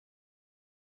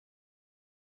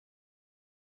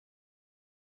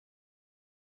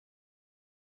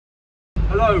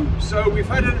Hello, so we've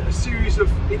had a series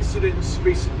of incidents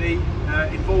recently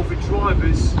involving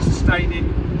drivers sustaining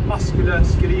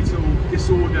musculoskeletal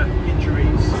disorder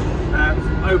injuries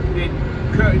from opening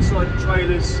curtain-side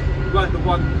trailers like the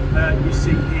one you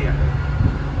see here.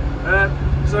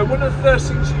 So one of the first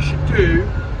things you should do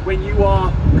when you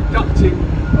are conducting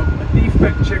a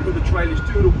defect check on the trailer is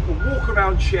do a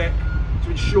walk-around check to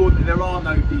ensure that there are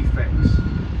no defects.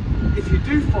 If you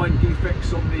do find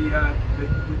defects on the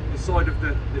side of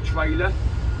the trailer,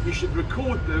 you should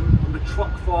record them on the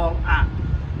truck file app.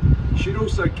 You should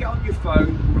also get on your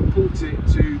phone and report it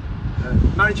to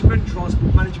management,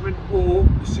 transport management, or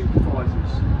the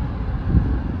supervisors.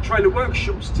 Trailer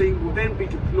workshops team will then be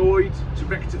deployed to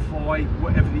rectify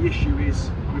whatever the issue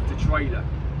is with the trailer.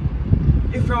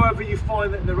 If however you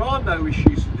find that there are no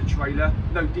issues with the trailer,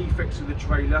 no defects with the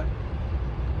trailer,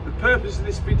 the purpose of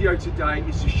this video today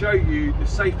is to show you the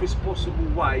safest possible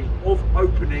way of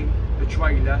opening the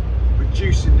trailer,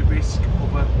 reducing the risk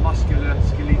of a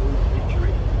musculoskeletal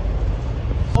injury.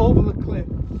 Over the clip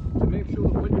to make sure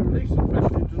that when you release the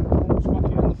pressure it doesn't come and smack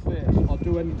you in the face or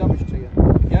do any damage to you.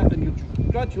 Yeah, and you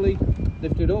gradually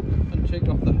lift it up and take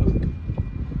off the hook.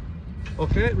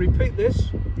 Okay, repeat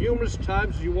this numerous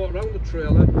times as you walk around the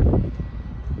trailer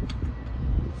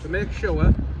to make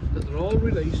sure that they're all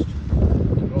released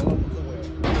and all out of the way.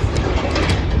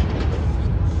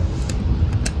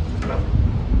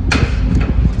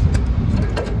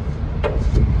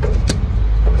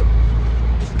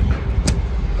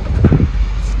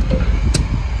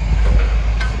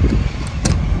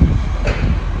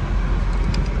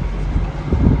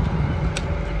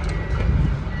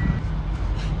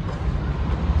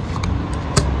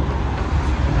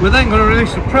 We're then going to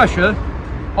release the pressure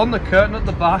on the curtain at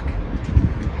the back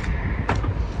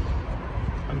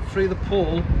and free the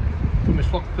pole from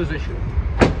its locked position.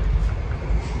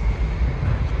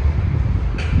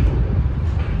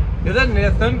 You're then,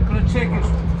 Nathan, going to take it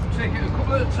a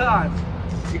couple at a time.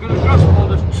 You're going to grasp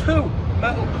hold of two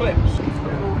metal clips.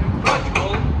 Moving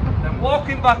gradual, then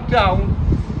walking back down,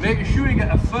 making sure you get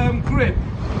a firm grip.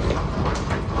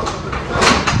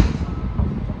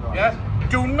 Yeah?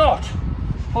 Do not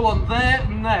pull on there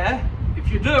and there. If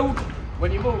you do,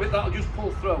 when you move it, that'll just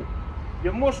pull through.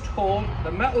 You must hold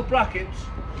the metal brackets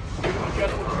with a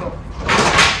gentle tug.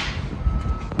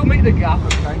 Don't meet the gap,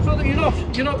 okay, so that you're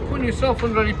not putting yourself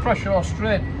under any pressure or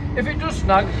strain. If it does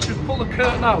snag, just pull the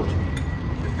curtain out.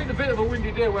 It's been a bit of a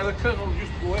windy day where the curtain will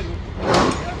just go in.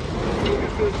 Yeah. You're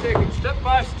just going to take it step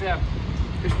by step.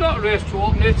 It's not a race to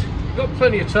open it. You've got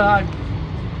plenty of time.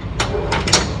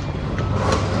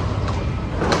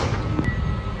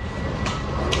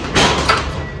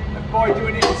 By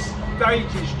doing it in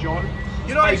stages, John,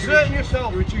 you're not exerting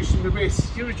yourself. You're reducing the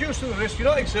risk. You're reducing the risk, you're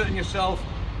not exerting yourself.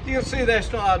 You can see there it's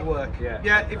not hard work.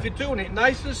 Yeah, if you're doing it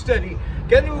nice and steady,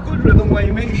 get into a good rhythm where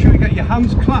you make sure you get your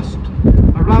hands clasped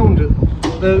around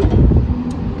the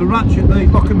ratchet, the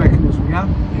locking mechanism, yeah?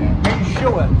 Making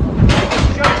sure.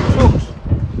 It's just tugs.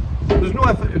 There's no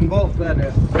effort involved there,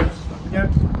 Nathan. Yeah?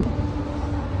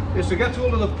 It's to get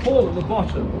hold of the pole at the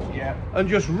bottom, and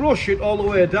just rush it all the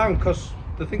way down, because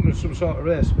they think there's some sort of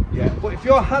race. But if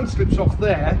your hand slips off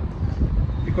there,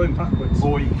 you're going backwards.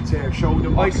 Or you can tear a shoulder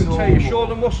muscle. Or you can tear your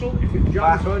shoulder muscle if it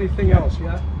jams or anything else,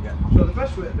 So the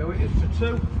best way to do it is to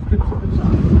two clips at a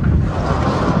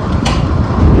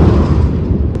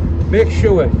time. Make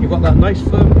sure you've got that nice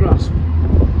firm grasp.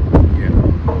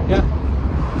 Yeah.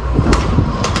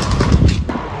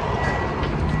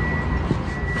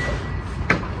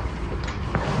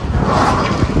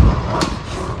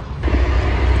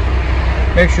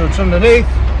 Make sure it's underneath.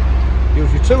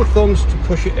 Use your two thumbs to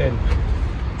push it in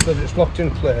so that it's locked in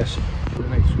place.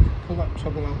 Pull that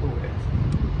toggle out the way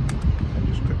and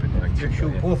just grip it. Make sure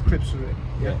both grips are in.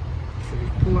 So you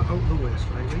pull that out the way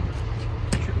slightly.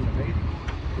 Push it underneath.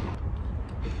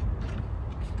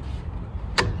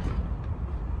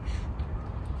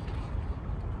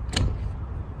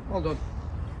 Well done.